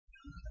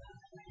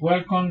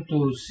Welcome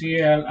to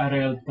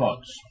CLRL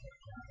Pods,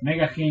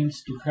 mega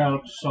hints to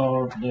help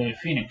solve the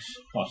Phoenix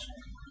puzzle.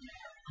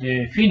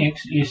 The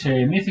Phoenix is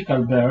a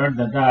mythical bird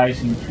that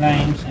dies in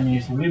flames and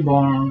is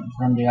reborn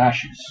from the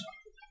ashes.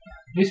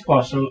 This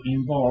puzzle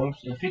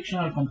involves a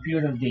fictional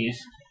computer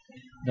disk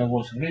that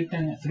was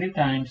written 3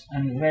 times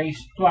and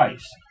erased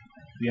twice.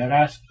 We are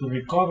asked to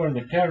recover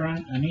the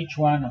current and each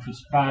one of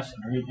its past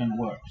written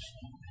words.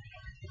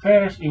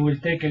 First, it will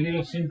take a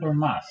little simple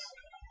math.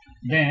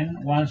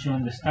 Then, once you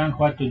understand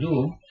what to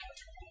do,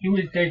 it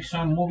will take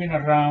some moving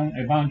around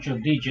a bunch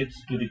of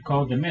digits to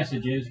decode the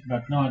messages,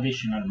 but no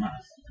additional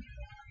math.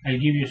 I'll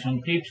give you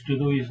some tips to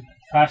do it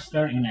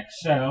faster in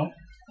Excel,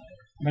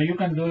 but you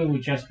can do it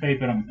with just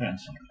paper and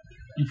pencil.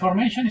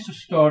 Information is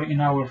stored in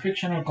our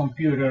fictional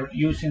computer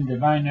using the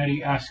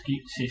binary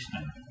ASCII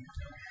system.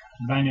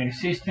 The binary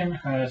system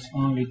has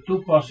only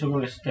 2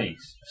 possible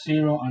states,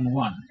 0 and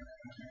 1.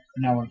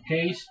 In our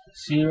case,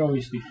 0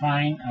 is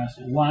defined as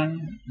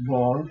 1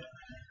 volt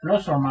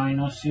plus or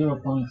minus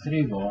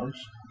 0.3 volts,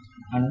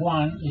 and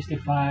 1 is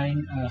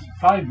defined as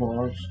 5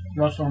 volts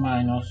plus or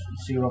minus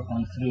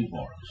 0.3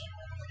 volts.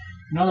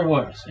 In other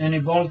words, any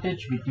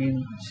voltage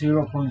between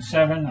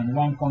 0.7 and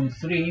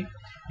 1.3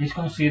 is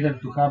considered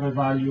to have a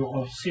value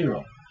of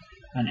 0,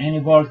 and any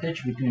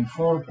voltage between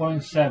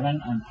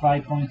 4.7 and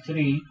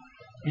 5.3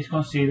 is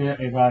considered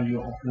a value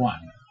of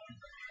 1.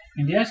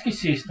 In the ASCII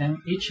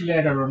system, each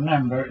letter or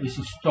number is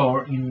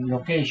stored in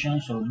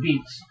locations or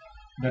bits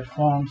that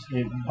forms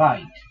a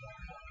byte.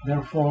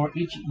 Therefore,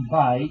 each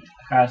byte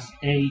has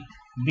 8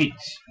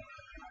 bits,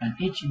 and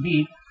each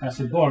bit has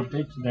a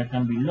voltage that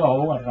can be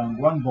low, around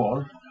 1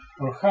 volt,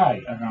 or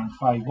high, around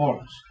 5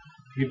 volts,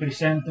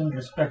 representing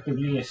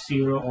respectively a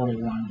 0 or a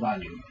 1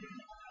 value.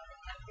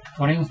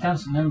 For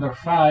instance, number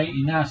 5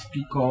 in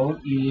ASCII code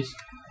is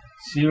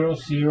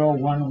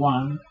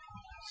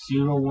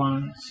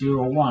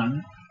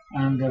 00110101,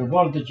 and their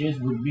voltages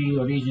would be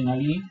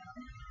originally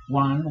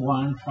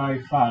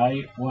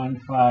 1155,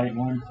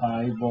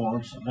 1515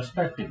 volts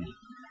respectively.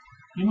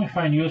 You may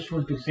find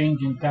useful to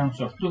think in terms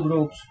of 2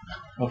 groups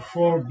of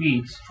 4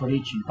 bits for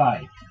each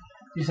byte.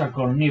 These are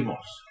called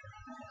nibbles.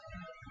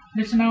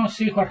 Let's now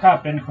see what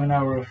happens when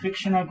our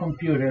fictional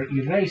computer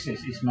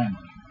erases its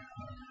memory.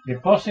 The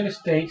puzzle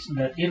states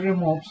that it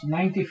removes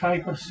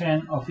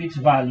 95% of its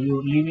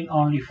value, leaving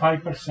only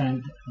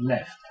 5%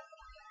 left.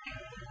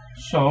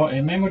 So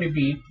a memory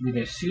bit with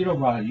a 0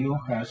 value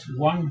has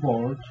 1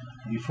 volt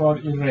before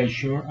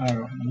erasure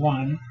are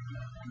 1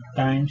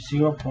 times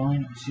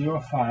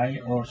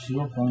 0.05 or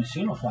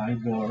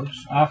 0.05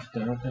 volts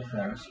after the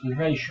first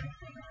erasure.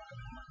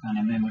 And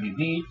a memory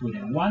bit with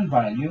a 1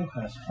 value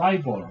has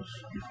 5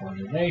 volts before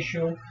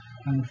erasure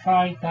and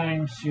 5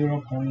 times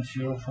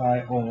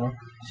 0.05 or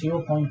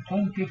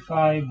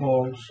 0.25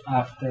 volts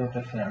after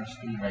the first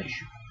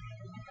erasure.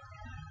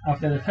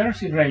 After the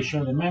first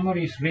erasure, the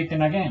memory is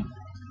written again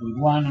with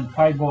 1 and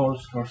 5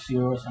 volts for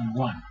zeros and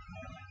 1.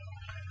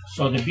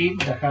 So the bit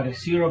that had a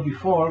 0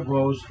 before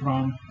goes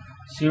from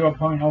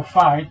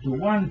 0.05 to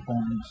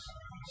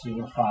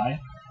 1.05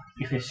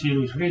 if a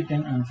 0 is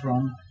written, and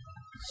from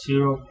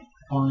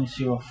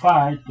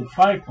 0.05 to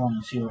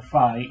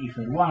 5.05 if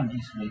a 1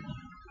 is written.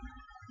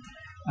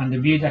 And the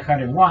bit that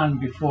had a 1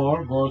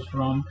 before goes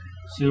from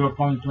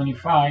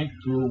 0.25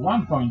 to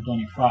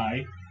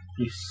 1.25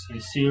 if a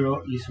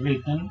 0 is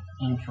written,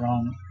 and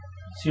from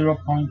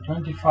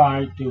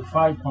 0.25 to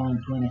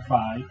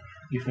 5.25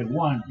 if a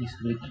 1 is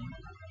written.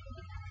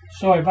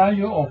 So a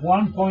value of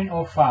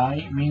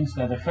 1.05 means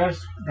that the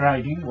first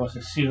writing was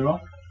a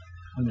 0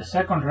 and the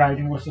second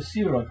writing was a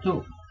 0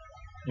 too.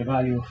 The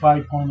value of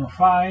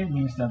 5.05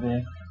 means that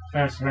the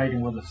first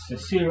writing was a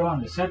 0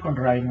 and the second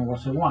writing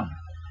was a 1.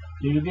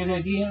 Do you get the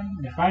idea?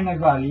 The final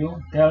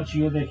value tells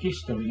you the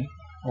history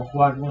of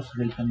what was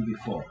written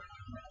before.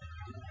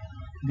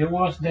 There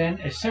was then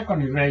a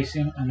second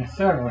erasing and a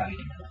third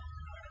writing.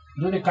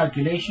 Do the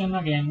calculation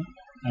again,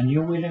 and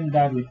you will end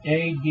up with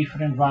 8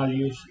 different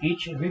values,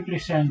 each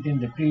representing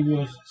the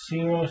previous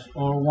zeros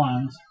or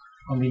ones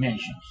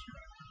combinations.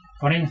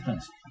 For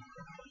instance,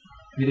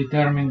 we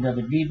determined that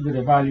the bit with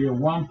a value of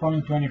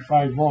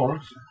 1.25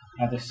 volts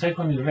at the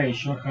second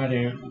erasure had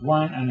a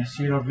 1 and a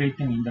 0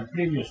 written in the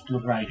previous 2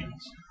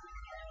 writings.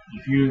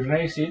 If you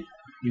erase it,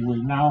 you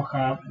will now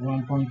have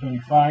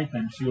 1.25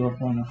 times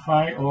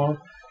 0.05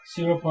 or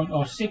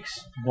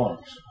 0.06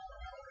 volts.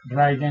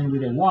 Write then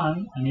with a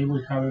 1 and it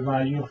will have a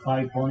value of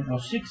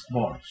 5.06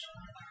 volts.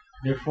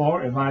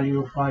 Therefore, a value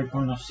of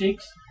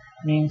 5.06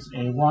 means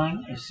a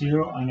 1, a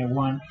 0, and a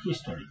 1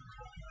 history.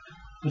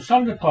 To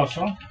solve the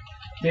puzzle,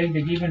 take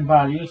the given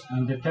values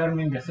and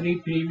determine the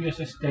 3 previous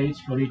states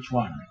for each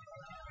one.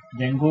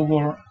 Then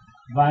Google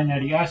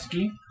binary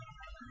ASCII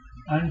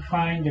and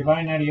find the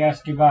binary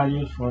ASCII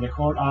values for the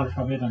whole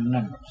alphabet and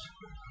numbers.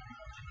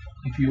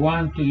 If you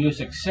want to use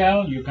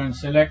Excel, you can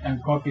select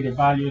and copy the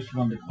values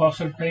from the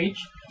puzzle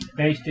page,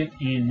 paste it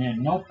in a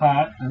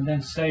notepad, and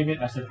then save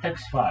it as a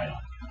text file.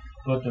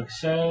 Go to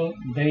Excel,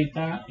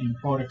 Data,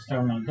 Import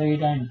External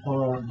Data,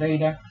 Import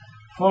Data,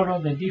 follow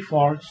the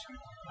defaults,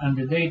 and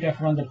the data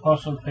from the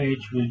puzzle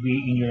page will be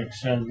in your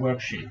Excel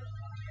worksheet.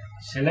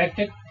 Select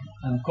it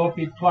and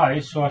copy it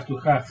twice so as to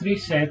have 3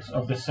 sets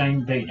of the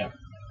same data.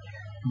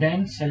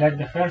 Then select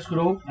the first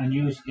group and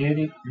use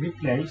Edit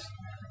Replace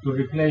to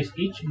replace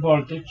each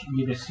voltage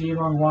with a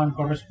 0 and 1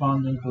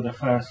 corresponding to the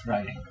first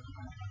writing.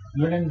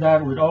 You'll end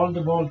up with all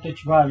the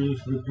voltage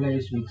values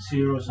replaced with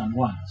zeros and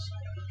ones.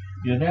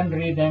 You then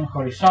read them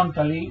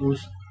horizontally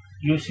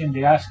using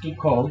the ASCII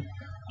code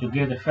to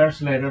get the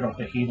first letter of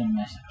the hidden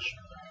message.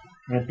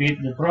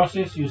 Repeat the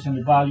process using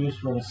the values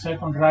for the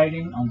second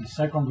writing on the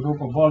second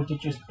group of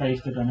voltages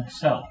pasted on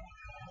Excel,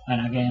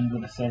 and again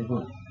with the third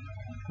group.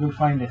 You'll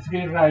find the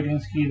 3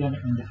 writings hidden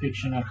in the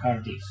fictional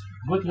hard disk.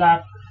 Good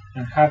luck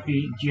and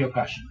happy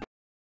geocaching!